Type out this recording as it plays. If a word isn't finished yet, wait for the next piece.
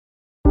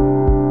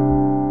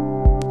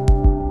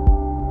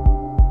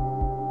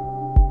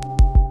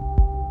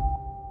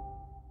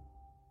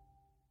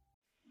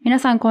皆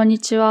さんこんに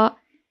ちは。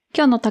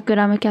今日のタク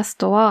ラムキャス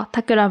トは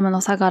タクラム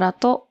の相良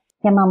と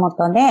山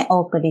本でお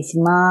送りし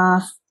ま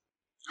す。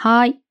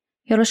はい。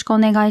よろしくお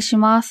願いし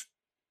ます。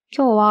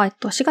今日は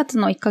4月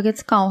の1ヶ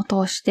月間を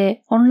通し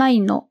てオンライ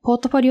ンのポー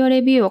トフォリオ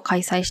レビューを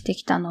開催して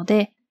きたの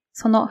で、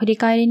その振り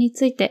返りに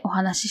ついてお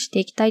話しして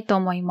いきたいと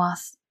思いま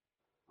す。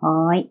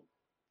はい。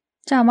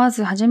じゃあま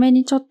ずはじめ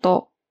にちょっ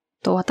と、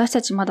私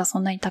たちまだそ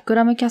んなにタク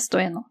ラムキャス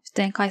トへの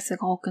出演回数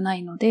が多くな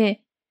いの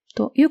で、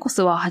ユーコ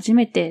スは初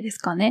めてです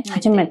かね？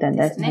初めて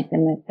です。初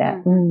めて。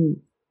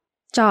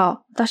じゃ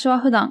あ、私は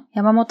普段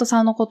山本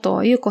さんのこと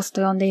をユーコス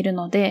と呼んでいる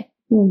ので、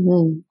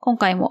今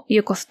回もユ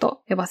ーコス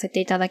と呼ばせ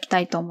ていただきた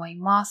いと思い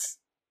ます。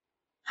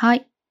は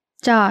い。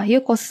じゃあ、ユ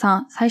ーコスさ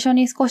ん、最初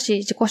に少し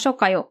自己紹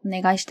介をお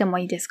願いしても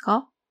いいです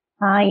か？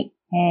はい。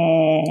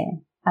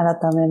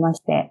改めま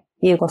して、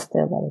ユーコスと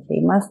呼ばれて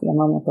います。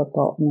山本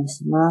と申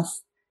しま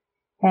す。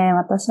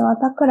私は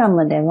タクラ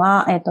ムで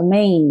は、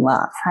メイン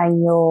は採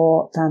用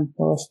を担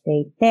当して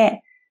い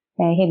て、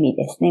日々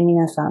ですね、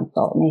皆さん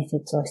と面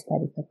接をした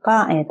りと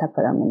か、タ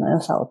クラムの良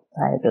さを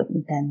伝える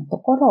みたいなと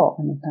ころを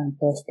担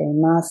当してい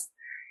ます。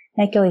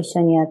今日一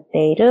緒にやっ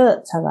ている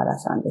相良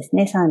さんです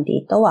ね、サン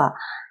ディとは、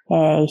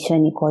一緒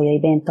にこういうイ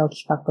ベントを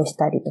企画し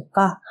たりと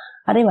か、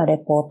あるいはレ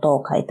ポート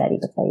を書いた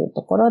りとかいう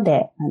ところ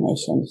で、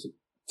一緒に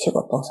仕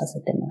事をさせ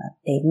てもらっ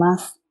ていま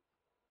す。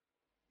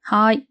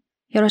はい。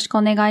よろしく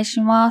お願いし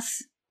ま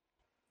す。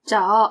じ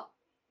ゃあ、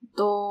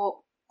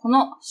こ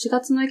の4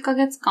月の1ヶ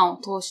月間を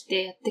通し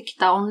てやってき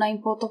たオンライ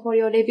ンポートフォ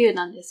リオレビュー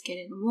なんですけ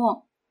れど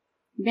も、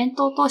イベン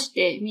トを通し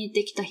て見え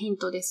てきたヒン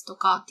トですと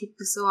か、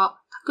tips は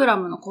タクラ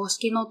ムの公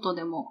式ノート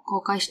でも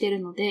公開してい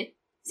るので、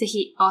ぜ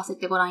ひ合わせ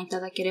てご覧いた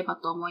だければ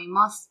と思い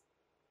ます。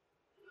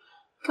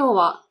今日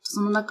は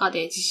その中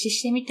で実施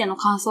してみての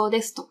感想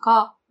ですと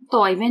か、あと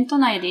はイベント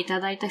内でいた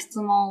だいた質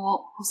問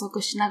を補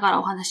足しながら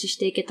お話しし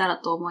ていけたら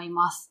と思い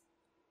ます。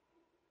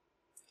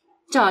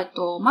じゃあ、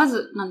ま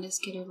ずなんです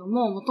けれど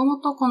も、もとも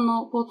とこ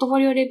のポートフォ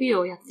リオレビュー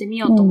をやってみ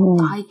ようと思っ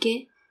た背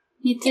景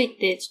につい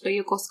て、ちょっと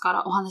ユーコスか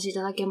らお話しい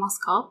ただけます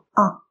か？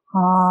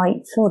は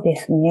い、そうで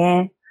す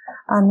ね。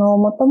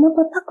もとも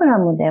とタクラ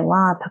ムで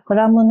は、タク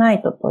ラムナ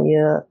イトとい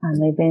う、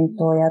イベン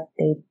トをやっ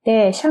てい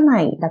て、社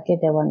内だけ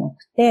ではな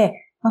く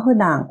て、普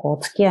段、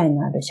付き合い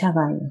のある社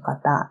外の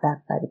方だ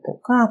ったりと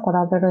か、コ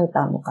ラボレー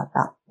ターの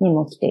方に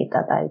も来てい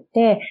ただい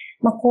て、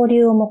交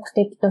流を目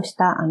的とし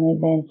た、イ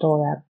ベント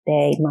をやっ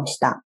ていまし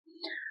た。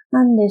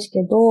なんです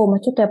けど、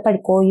ちょっとやっぱ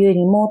りこういう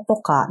リモート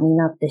化に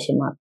なってし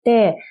まっ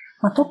て、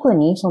特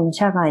にその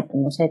社外と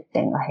の接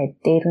点が減っ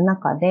ている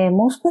中で、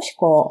もう少し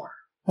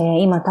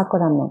今タク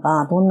ラム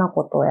がどんな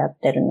ことをやっ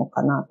てるの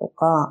かなと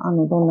か、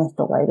どんな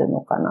人がいるの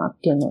かなっ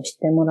ていうのを知っ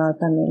てもらう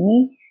ため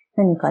に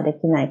何かで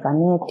きないかね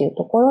っていう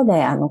ところ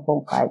で、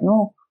今回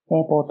の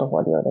ポートフ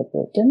ォリオレ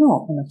ビューっていうの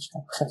を企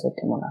画させ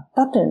てもらっ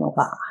たというの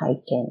が背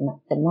景になっ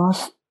てま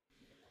す。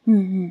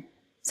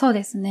そう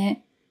です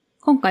ね。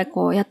今回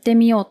やって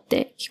みようっ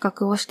て企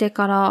画をして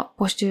から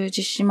募集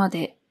実施ま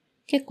で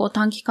結構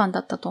短期間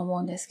だったと思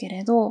うんですけ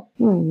れど、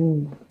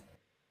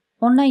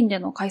オンラインで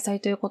の開催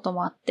ということ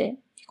もあって、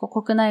結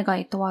構国内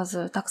外問わ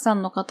ずたくさ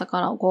んの方か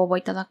らご応募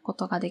いただくこ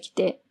とができ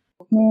て、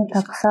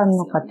たくさん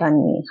の方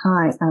に、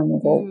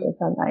ご応募い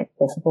ただい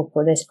てすご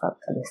く嬉しかっ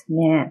たです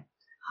ね。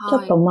ちょ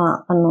っと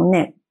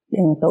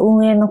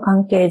運営の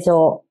関係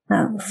上、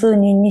数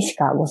人にし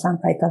かご参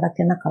加いただ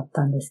けなかっ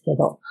たんですけ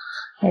ど、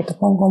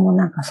今後も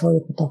そうい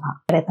うことが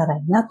やれたら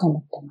いいなと思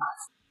ってま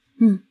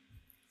す。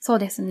そう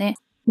ですね。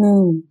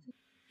今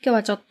日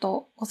はちょっ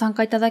とご参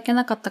加いただけ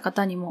なかった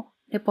方にも、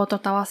レポート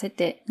と合わせ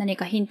て何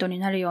かヒントに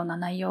なるような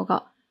内容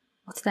が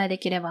お伝えで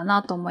きれば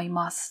なと思い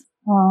ます。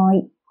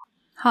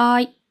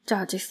はい。じ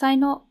ゃあ実際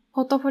の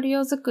ポートフォリ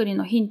オ作り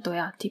のヒント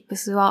や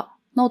tips は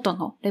ノート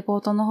のレポー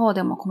トの方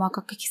でも細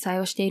かく記載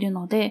をしている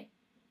ので、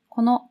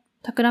この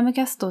タクラム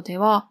キャストで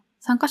は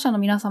参加者の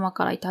皆様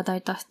からいただ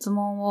いた質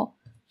問を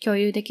共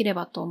有できれ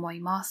ばと思い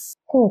ます。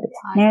そうで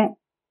すね。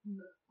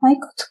い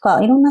くつ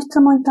かいろんな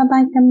質問いただ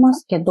いてま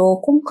すけど、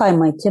今回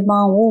も一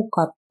番多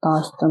かっ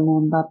た質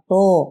問だ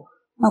と、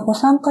ご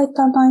参加い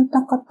ただい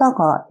た方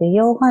が事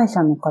業会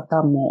社の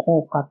方も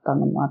多かった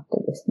のもあっ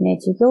てですね、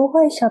事業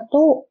会社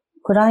と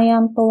クライア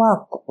ントワ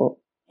ーク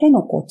で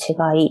の違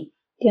いっ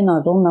ていうの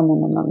はどんなも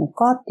のなの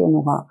かっていう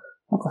のが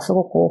す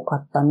ごく多か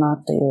ったな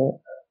という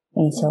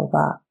印象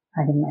が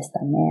ありまし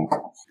たね。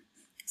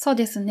そう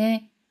です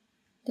ね。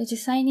で、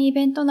実際にイ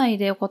ベント内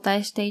でお答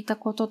えしていた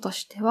ことと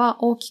して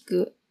は大き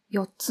く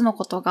4つの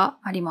ことが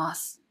ありま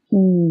す。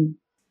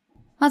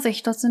まず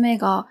1つ目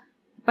が、や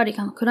っぱり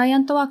クライア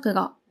ントワーク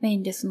がメイ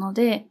ンですの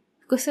で、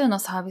複数の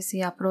サービス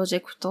やプロジ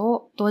ェクト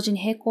を同時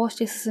に並行し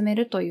て進め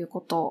るという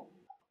こと。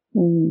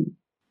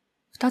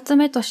2つ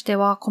目として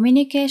は、コミュ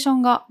ニケーショ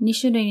ンが2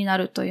種類にな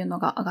るというの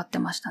が上がって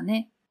ました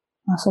ね。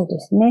そうで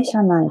すね。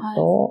社内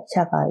と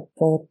社外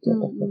とってい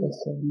うところで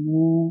すよ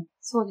ね。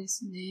そうで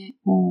すね。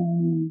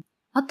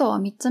あとは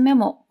3つ目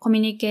もコミ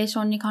ュニケーシ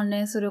ョンに関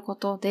連するこ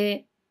と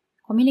で、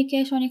コミュニ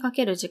ケーションにか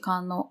ける時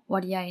間の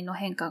割合の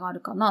変化がある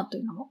かなと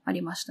いうのもあ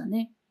りました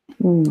ね。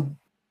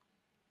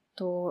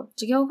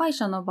事業会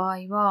社の場合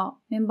は、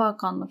メンバー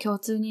間の共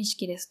通認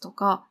識ですと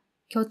か、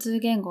共通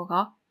言語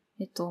が、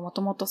も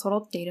ともと揃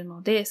っている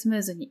ので、スム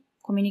ーズに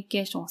コミュニ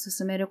ケーションを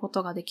進めるこ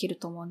とができる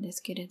と思うんで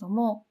すけれど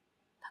も、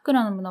タク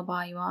ラムの場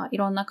合はい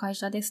ろんな会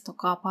社ですと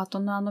か、パート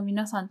ナーの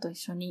皆さんと一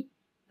緒に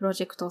プロ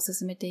ジェクトを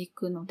進めてい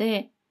くの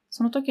で、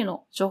その時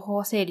の情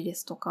報整理で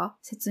すとか、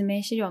説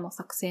明資料の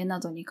作成な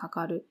どにか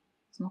かる、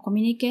そのコ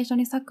ミュニケーション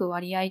に割く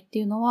割合って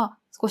いうのは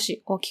少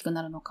し大きく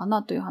なるのか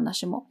なという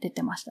話も出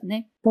てました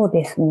ね。そう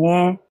です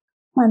ね。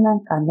まあな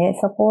んかね、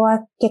そこ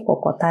は結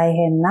構大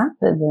変な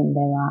部分で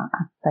はあ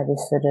ったり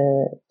す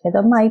るけ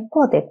ど、まあ一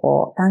方で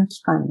短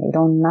期間でい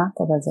ろんな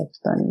プロジェク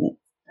トに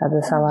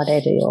携わ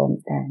れるよ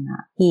みたい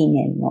な、いい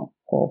面の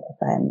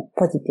答えも、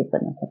ポジティブ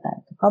な答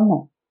えとか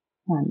も、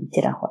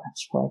ちらほら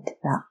聞こえて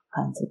た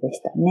感じで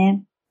した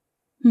ね。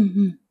うんう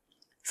ん。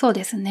そう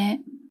です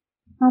ね。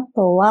あ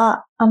と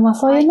は、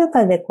そういう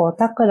中で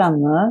タクラ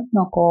ム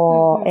の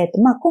今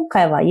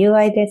回は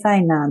UI デザ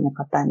イナーの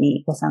方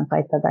にご参加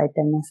いただい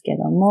てますけ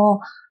ど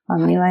も、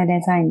UI デ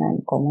ザイナー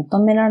に求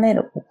められ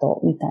るこ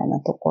とみたい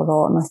なとこ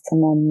ろの質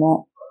問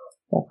も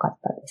多かっ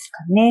たです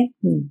かね。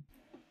うん、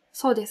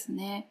そうです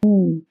ね。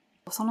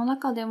その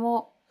中で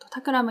も、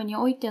タクラムに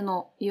おいて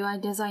の UI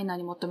デザイナー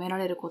に求めら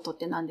れることっ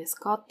て何です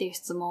かっていう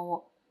質問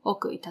を多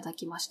くいただ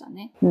きました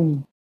ね。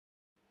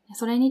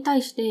それに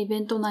対してイベ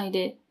ント内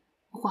で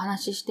お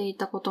話ししてい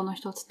たことの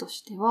一つと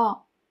して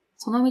は、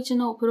その道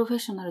のプロフェッ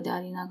ショナルであ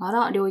りなが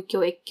ら領域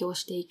を越境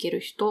していける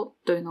人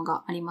というの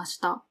がありまし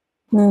た。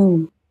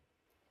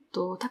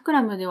タク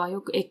ラムでは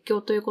よく越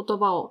境という言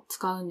葉を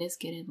使うんです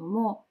けれど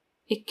も、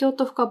越境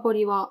と深掘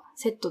りは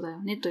セットだ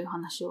よねという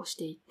話をし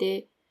てい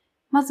て、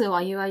まず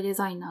は UI デ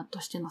ザイナーと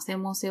しての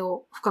専門性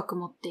を深く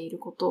持っている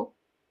こと、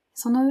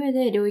その上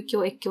で領域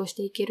を越境し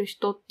ていける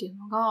人っていう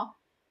のが、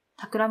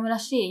タクラムら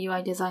しい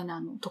UI デザイナ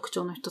ーの特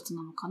徴の一つ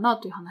なのかな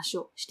という話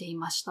をしてい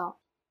ました。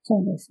そ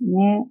うです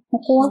ね。こ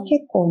こは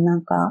結構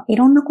い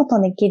ろんなこ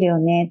とできるよ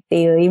ねって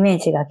いうイメー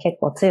ジが結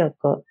構強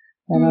く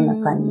世の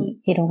中に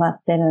広が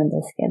ってるん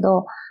ですけ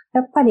ど、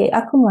やっぱり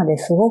あくまで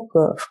すご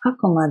く深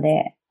くま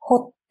で掘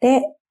っ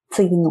て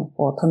次の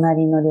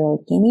隣の領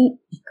域に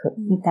行く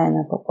みたい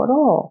なとこ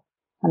ろを、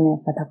やっ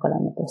ぱタクラ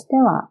ムとして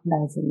は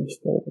大事にし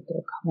ているとい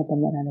うか求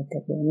められ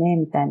てるよね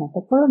みたいな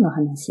ところの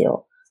話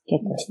を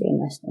結構してい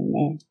ました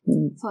ね。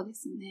そうで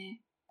す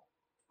ね。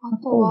あ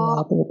と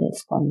はどうで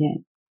すか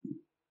ね。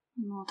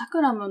タ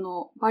クラム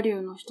のバリュ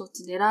ーの一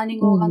つでラーニン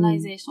グオーガナイ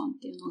ゼーションっ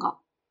ていうのが、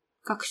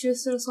学習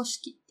する組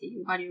織ってい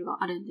うバリューが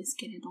あるんです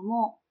けれども、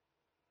や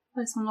っ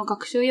ぱりその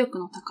学習意欲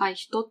の高い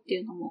人って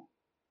いうのも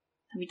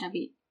たびた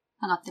び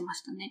上がってま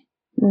したね。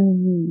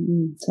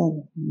そう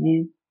です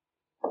ね。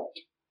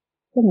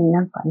でも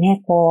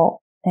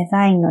デ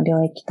ザインの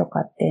領域とか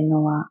っていう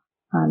のは、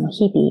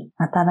日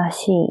々新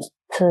しい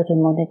ツール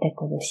も出て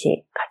くる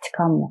し、価値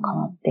観も変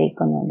わってい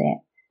くの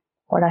で、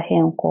ここら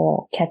辺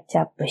をキャッチ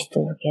アップし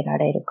続けら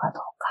れるかどう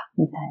か、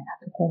みたいな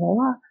ところ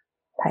は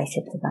大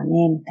切だ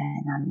ね、みたい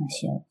な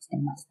話をして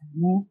ました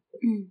ね。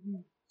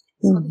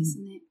そうで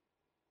すね。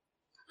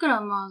タク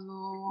ラムは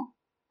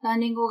ラー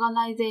ニングオーガ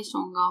ナイゼーショ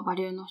ンがバ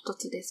リューの一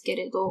つですけ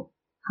れど、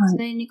そ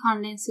れに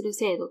関連する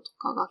制度と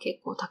かが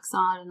結構たくさ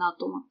んあるな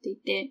と思ってい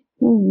て、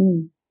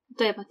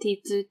例えば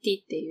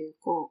T2T っていう、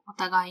お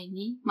互い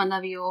に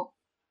学びを、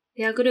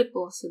ペアグループ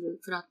をす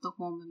るプラット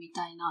フォームみ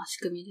たいな仕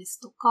組みで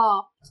すと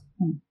か、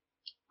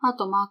あ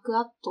とマーク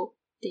アット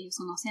っていう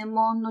その専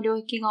門の領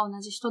域が同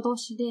じ人同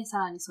士でさ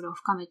らにそれを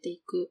深めて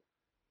いく、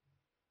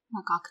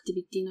アクティ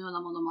ビティのよう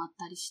なものもあっ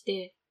たりし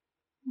て、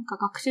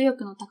学習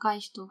力の高い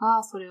人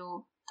がそれ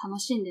を楽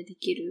しんでで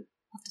きる、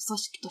あと組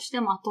織とし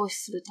ても後押し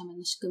するため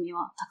の仕組み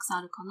はたくさん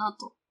あるかな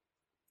と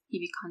日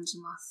々感じ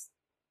ます。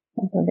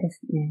本当で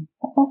すね。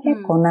ここ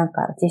結構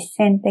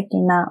実践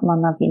的な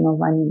学びの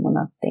場にも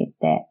なってい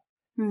て、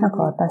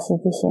私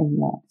自身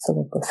もす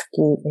ごく好き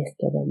です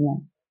けど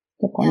も、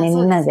結構ね、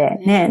みんなで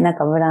ね、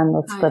ブラン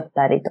ド作っ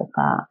たりと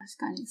か。確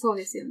かに、そう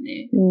ですよ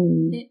ね。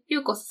ゆ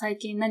うこ最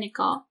近何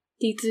か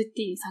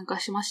T2T に参加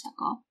しました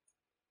か？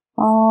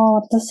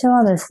私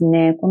はです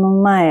ね、この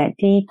前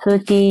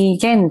T2T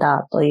ジェン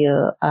ダーとい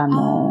う、あ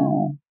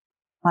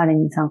れ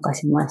に参加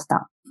しまし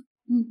た。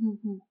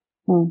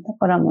タ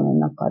クラムの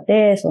中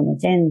で、その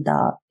ジェンダー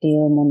ってい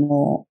う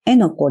ものへ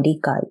の理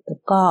解と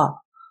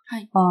か、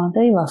あ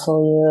るいは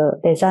そういう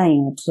デザイ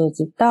ンを通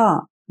じ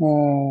た、ジェ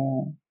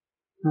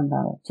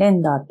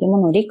ンダーっていうも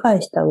のを理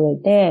解した上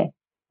で、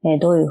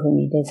どういうふう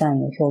にデザイ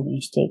ンを表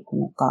現していく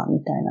のか、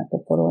みたいなと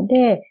ころ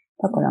で、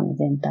タクラム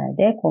全体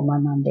で学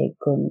んでい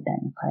くみた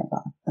いな会が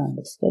あったん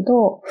ですけ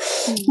ど、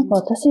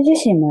私自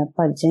身もやっ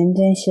ぱり全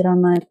然知ら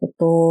ないこ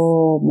と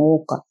も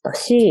多かった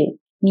し、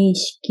認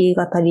識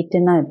が足りて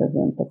ない部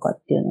分とか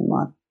っていうの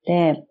もあっ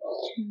て、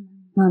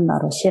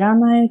知ら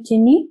ないうち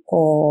に、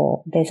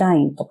デザ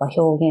インとか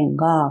表現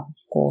が、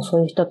そ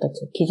ういう人た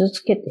ちを傷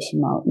つけてし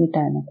まうみ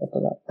たいなこと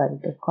だったり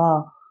と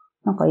か、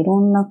い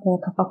ろんな多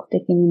角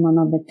的に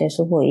学べて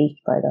すごいいい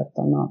機会だっ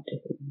たなとい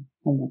うふうに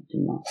思って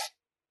います。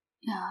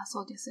いやー、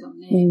そうですよ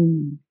ね。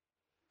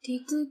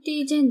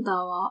T2T ジェンダー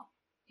は、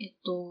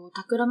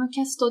タクラム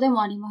キャストで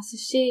もあります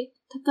し、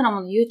タクラ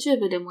ムの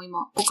YouTube でも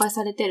今公開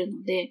されてる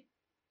ので、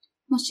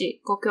も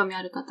しご興味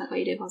ある方が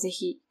いればぜ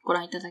ひご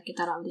覧いただけ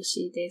たら嬉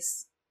しいで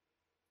す。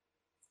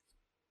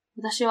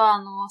私は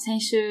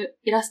先週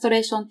イラストレ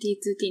ーション T2T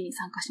に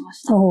参加しま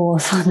した。おー、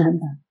そうなん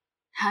だ。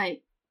は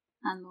い。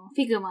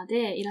Figma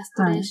でイラス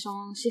トレーショ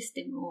ンシス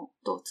テムを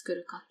どう作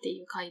るかって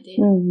いう回で、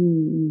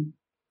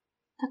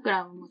タク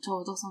ラムもち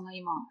ょうど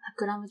今、タ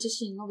クラム自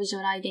身のビジュ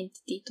アルアイデンテ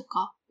ィティと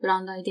か、ブラ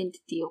ンドアイデンテ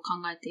ィティを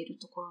考えている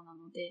ところな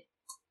ので、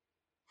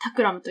タ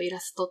クラムとイラ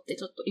ストって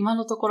ちょっと今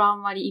のところあ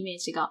んまりイメー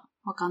ジが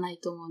湧かない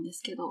と思うんで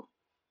すけど、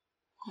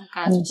これ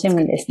から楽し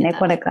みですね。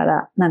これか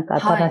らなんか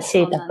新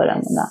しいタクラ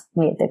ムが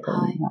見えてくる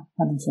のが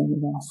楽しみ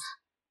です。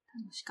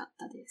楽しかっ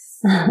たで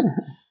す。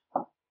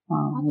あ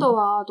と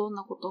はどん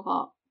なこと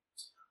が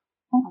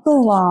あ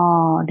と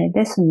は、あれ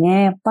です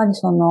ね。やっぱり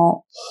結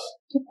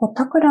構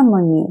タクラ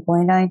ムに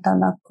ご依頼いた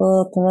だ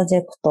くプロジ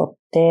ェクトっ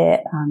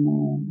て、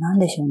なん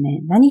でしょう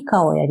ね。何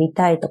かをやり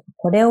たいとか、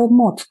これを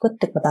もう作っ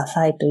てくだ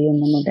さいという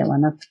ものでは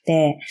なく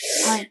て、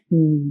はい。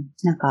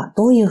なんか、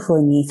どういうふ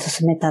うに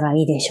進めたら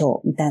いいでし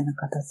ょうみたいな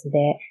形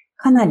で、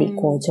かなり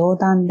冗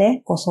談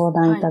でご相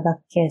談いただ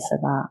くケース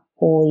が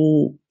多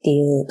いってい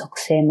う特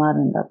性もあ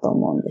るんだと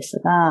思うんです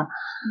が、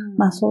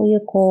まあそうい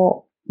う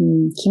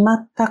決ま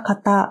った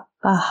方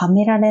がは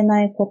められ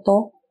ないこ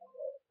と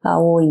が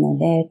多いの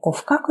で、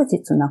不確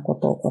実なこ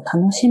とを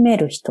楽しめ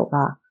る人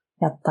が、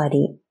やっぱ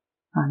り、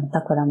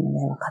タクラム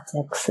では活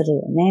躍する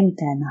よね、み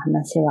たいな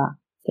話は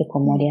結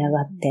構盛り上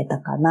がってた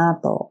かな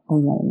と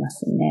思いま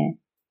すね。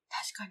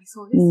確かに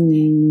そうです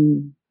ね。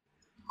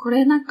こ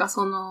れなんか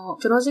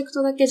プロジェク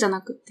トだけじゃ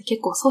なくって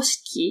結構組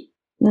織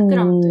タク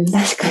ラムという組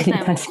織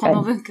自体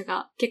もこの文化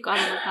が結構あ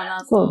るのかな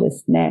と。そうで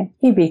すね。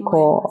日々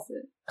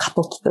過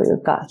渡期とい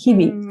うか、日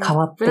々変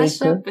わっていく。ブラッ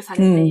シュアップされ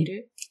てい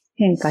る。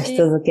変化し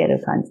続け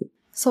る感じ。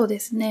そうで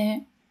す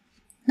ね。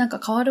なん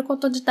か変わるこ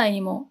と自体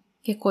にも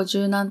結構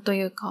柔軟と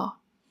いうか、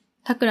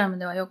タクラム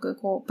ではよく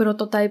プロ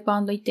トタイプ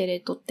&イテレ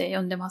ートって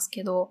呼んでます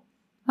けど、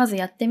まず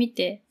やってみ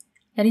て、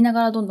やりな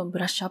がらどんどんブ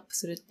ラッシュアップ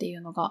するってい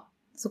うのが、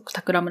すごく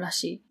タクラムら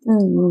しい。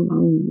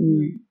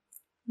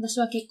私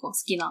は結構好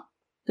きな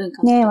文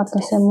化の一つ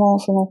です。ね、私も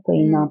すごく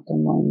いいなと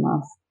思い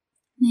ます。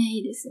ね、い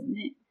いですよ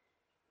ね。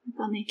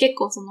なんかね、結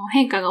構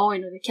変化が多い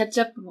のでキャッチ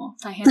アップも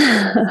大変だっ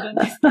たりするん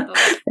ですけど。確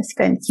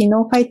かに昨日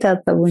書いてあ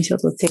った文章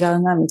と違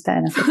うなみた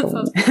いなこと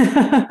もね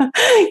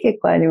結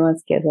構ありま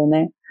すけど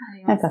ね。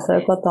なんかそう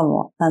いうこと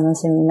も楽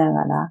しみな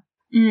がら、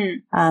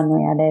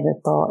やれ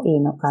るとい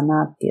いのか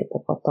なっていうと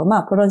ころと、ま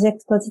あプロジェク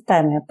ト自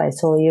体もやっぱり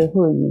そういう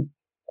ふうに、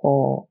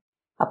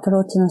アプ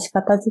ローチの仕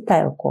方自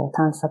体を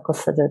探索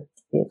する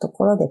っていうと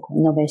ころで、イ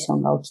ノベーショ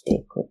ンが起きて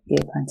いくってい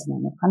う感じな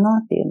のか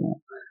なっていうの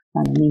を、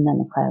みんな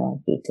の会話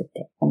を聞いて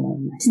て思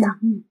いました。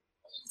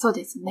そう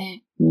です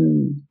ね。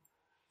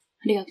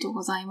ありがとう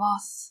ございま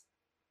す。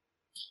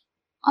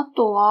あ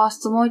とは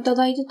質問いた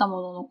だいてたも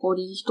の残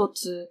り一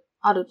つ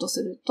あると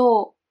する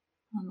と、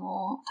タ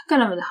ク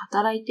ラムで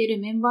働いている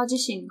メンバー自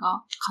身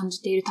が感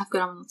じているタク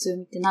ラムの強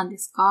みって何で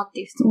すかっ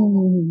ていう質問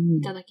を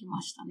いただき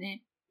ました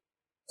ね。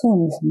そ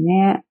うです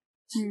ね。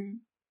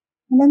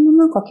でも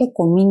なんか結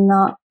構みん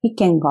な意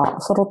見が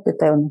揃って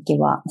たような気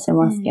はし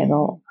ますけ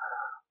ど、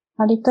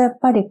割とやっ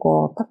ぱり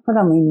タク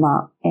ラム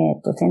今、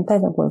全体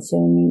で50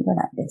人ぐ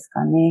らいです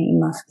かね、い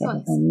ますけ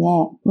れど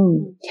も、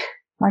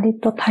割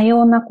と多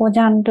様なジ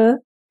ャン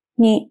ル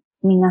に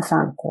皆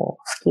さん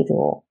スキル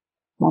を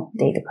持っ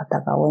ている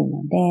方が多い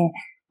ので、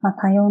まあ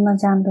多様な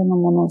ジャンルの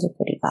ものづ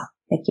くりが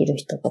できる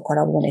人とコ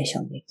ラボレーシ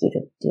ョンでき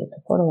るっていう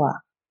ところ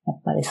は、や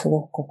っぱりす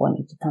ごくここ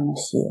に来て楽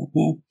しいよ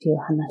ねっていう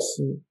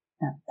話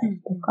だった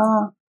りと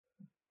か、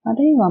あ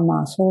るいは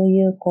まあそう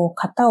いう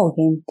型を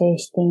限定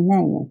していな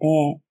いの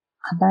で、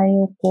課題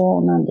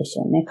をなんでし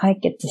ょうね、解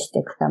決して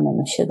いくため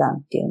の手段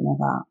っていうの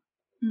が、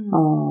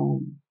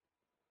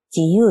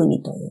自由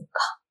にという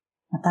か、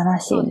新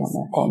しいも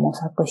のを模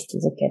索し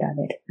続けら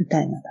れるみ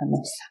たいな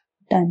楽しさ、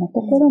みたいなと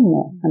ころ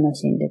も楽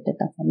しんでて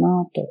たか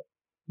なと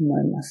思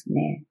います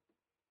ね。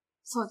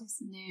そうで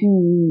すね。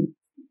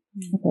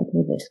あと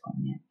どうですか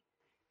ね。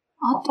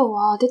あと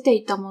は出て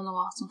いたもの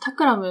は、タ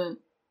クラ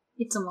ム、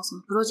いつも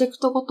プロジェク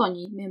トごと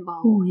にメン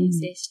バーを編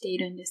成してい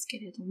るんですけ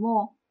れど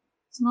も、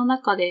その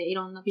中でい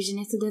ろんなビジ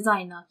ネスデザ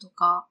イナーと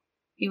か、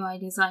UI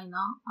デザイナ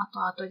ー、あと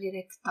アートディ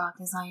レクター、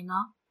デザイ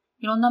ナ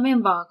ー、いろんなメ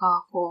ンバー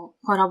がコ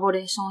ラボ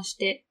レーションし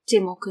てチ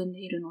ームを組んで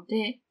いるの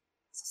で、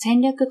戦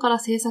略から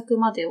制作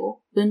までを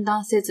分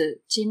断せ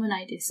ず、チーム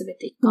内で全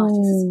て一貫し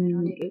て進め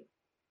られる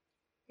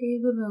ってい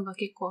う部分が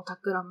結構タ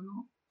クラムの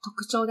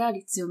特徴であ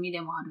り強み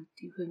でもあるっ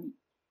ていうふうに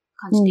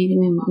感じている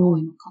メンバーが多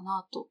いのか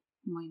なと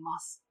思いま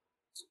す。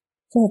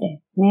そう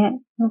です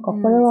ね。なんかこ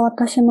れは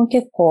私も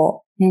結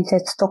構面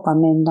接とか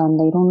面談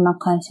でいろんな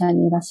会社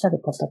にいらっしゃる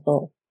方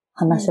と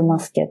話しま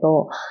すけ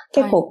ど、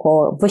結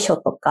構部署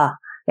とか、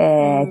チ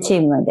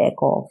ームで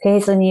フェ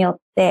ーズによっ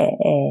て、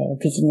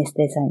ビジネス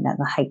デザイナー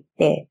が入っ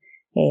て、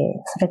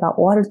それが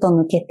終わると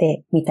抜け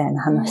てみたい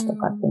な話と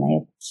かっていうのは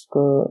よく聞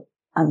く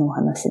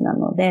話な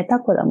ので、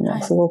タクラム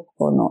はすごく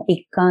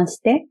一貫し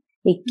て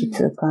一気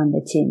通貫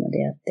でチームで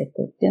やってい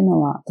くっていうの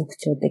は特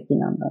徴的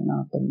なんだ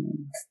なと思いま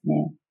す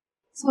ね。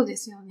そうで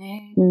すよ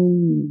ね。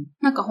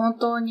なんか本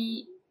当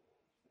に、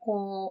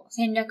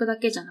戦略だ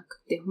けじゃな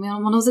くて、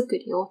ものづく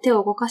りを、手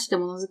を動かして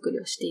ものづくり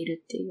をしてい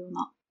るっていうよう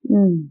なと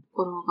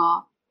ころ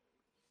が、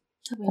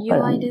多分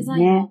UI デザ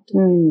イナーと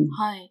いう、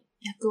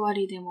役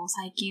割でも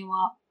最近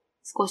は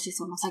少し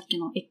さっき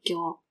の越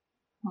境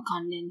の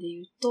関連で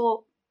言う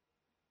と、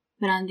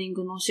ブランディン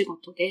グのお仕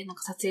事で、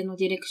撮影の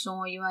ディレクション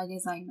を UI デ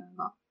ザイナー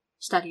が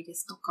したりで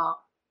すと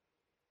か、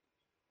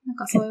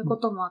そういうこ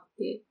ともあっ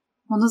て、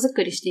ものづ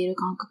くりしている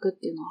感覚っ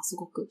ていうのはす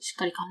ごくしっ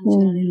かり感じ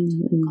られるんじゃ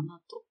ないか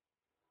なと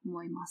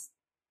思います。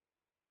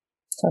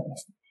そうで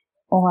すね。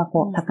こ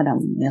こがタクラ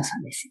ムの良さ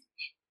ですよ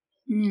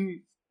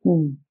ね。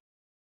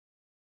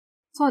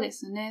そうで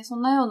すね。そ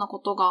んなようなこ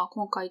とが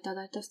今回いた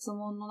だいた質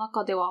問の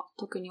中では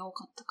特に多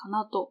かったか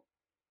なと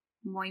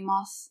思い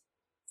ます。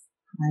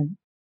はい。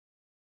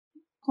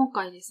今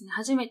回ですね、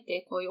初め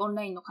てこういうオン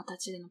ラインの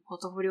形でのポー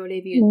トフォリオ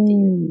レビューってい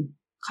う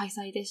開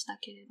催でした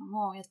けれど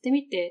も、やって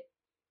みて、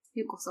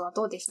ゆうこそは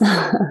どうでした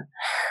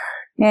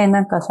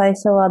か？最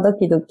初はド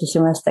キドキし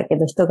ましたけ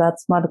ど、人が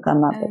集まるか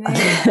なとか、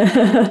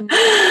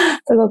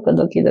すごく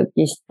ドキド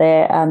キし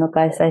て、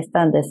開催し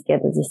たんですけ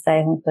ど、実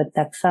際本当に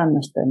たくさんの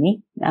人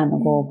に、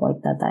ご応募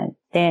いただい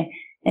て、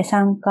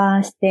参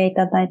加してい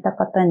ただいた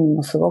方に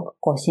もすごく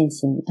真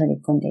摯に取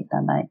り組んでい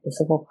ただいて、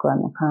すごく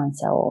感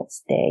謝を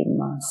してい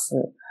ます。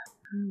や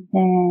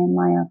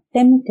っ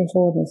てみて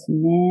そうです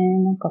ね、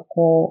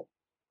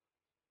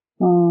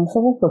す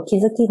ごく気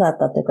づきがあっ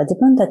たというか、自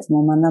分たち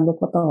も学ぶ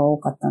ことが多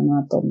かった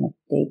なと思っ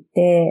てい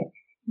て、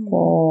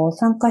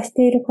参加し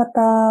ている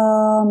方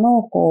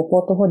の、ポ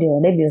ートフォリオ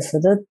をレビューす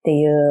るって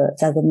いう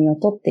座組を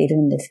取っている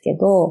んですけ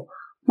ど、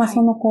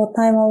その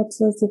対話を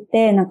通じ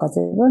て、自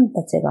分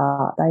たち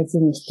が大事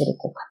にしている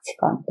価値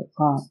観と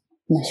か、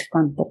主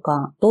観と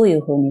か、どうい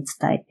うふうに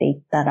伝えてい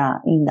った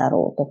らいいんだ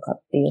ろうとか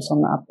っていう、そ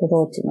のアプ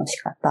ローチの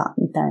仕方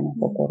みたいな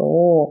ところ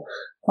を、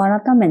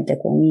改めて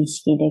認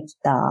識でき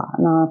た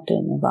なとい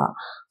うのが、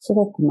す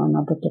ごく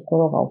学ぶとこ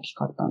ろが大き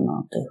かった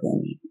なというふう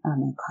に、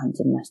感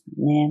じました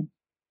ね。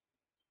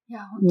い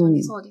や、本当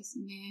にそうです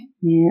ね。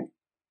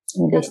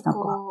どうでしたか？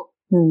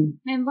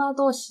メンバー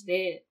同士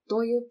でど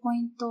ういうポ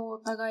イントをお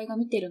互いが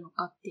見てるの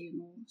かっていう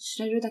のを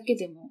知れるだけ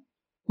でも、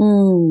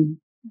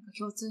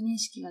共通認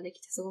識ができ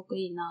てすごく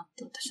いいなっ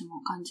て私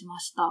も感じま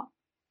した。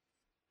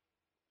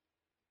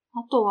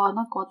あとは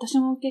私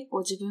も結構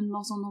自分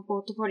のそのポ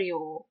ートフォリ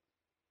オを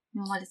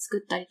今まで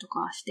作ったりと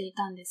かしてい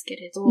たんですけ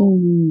れど、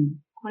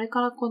これか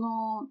らこ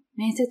の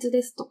面接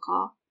ですと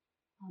か、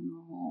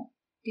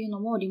っていうの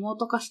もリモー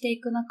ト化してい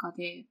く中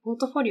で、ポー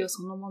トフォリオ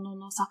そのもの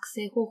の作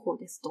成方法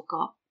ですと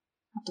か、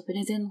あとプ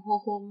レゼンの方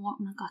法も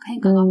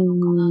変化があるの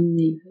かなっ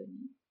ていうふうに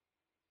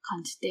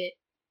感じて、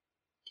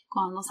結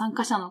構参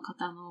加者の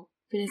方の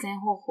プレゼン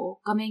方法、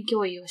画面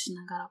共有をし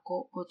ながら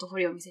ポートフォ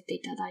リオを見せて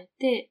いただい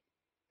て、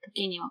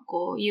時には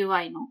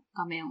UI の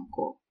画面を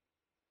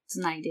つ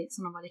ないで、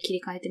その場で切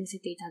り替えて見せ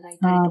ていただい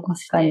たりとか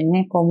して。確かに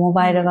ね、モ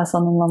バイルがそ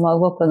のまま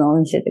動くのを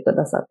見せてく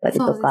ださったり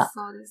とか、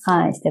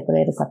してく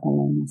れる方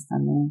もいました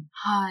ね。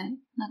はい。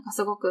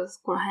すごく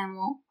そこら辺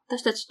も、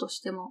私たちとし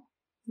ても、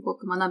すご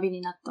く学び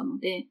になったの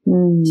で、ち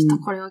ょっ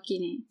とこれを機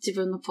に自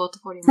分のポート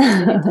フォリオもアッ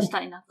プデートし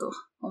たいなと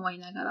思い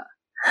ながら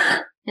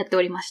やって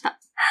おりました。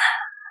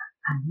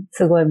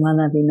すごい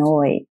学びの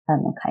多い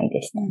回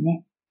でした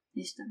ね。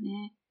でした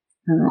ね。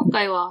今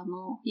回は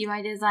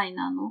UI デザイ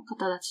ナーの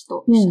方たち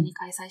と一緒に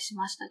開催し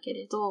ましたけ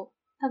れど、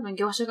多分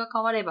業種が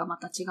変わればま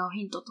た違う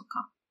ヒントと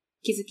か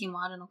気づき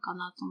もあるのか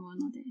なと思う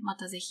ので、ま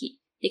たぜひ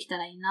できた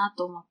らいいな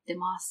と思って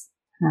ます。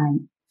はい。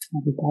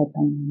やりたいと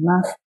思い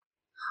ます。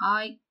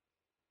はい。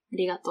あ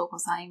りがとうご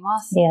ざい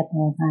ます。ありがと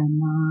うござい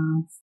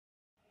ます。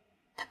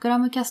タクラ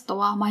ムキャスト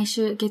は毎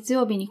週月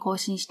曜日に更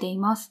新してい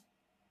ます。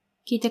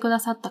聞いてくだ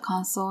さった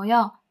感想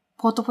や、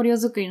ポートフォリオ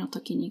作りの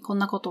時にこん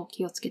なことを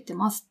気をつけて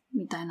ます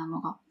みたいな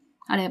のが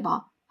あれ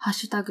ば、ハッ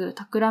シュタグ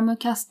タクラム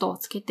キャストを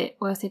つけて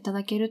お寄せいた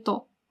だける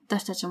と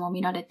私たちも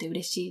見られて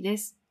嬉しいで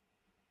す。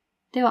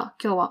では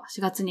今日は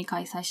4月に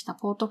開催した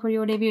ポートフォリ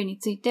オレビューに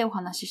ついてお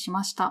話しし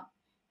ました。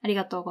あり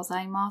がとうご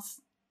ざいま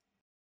す。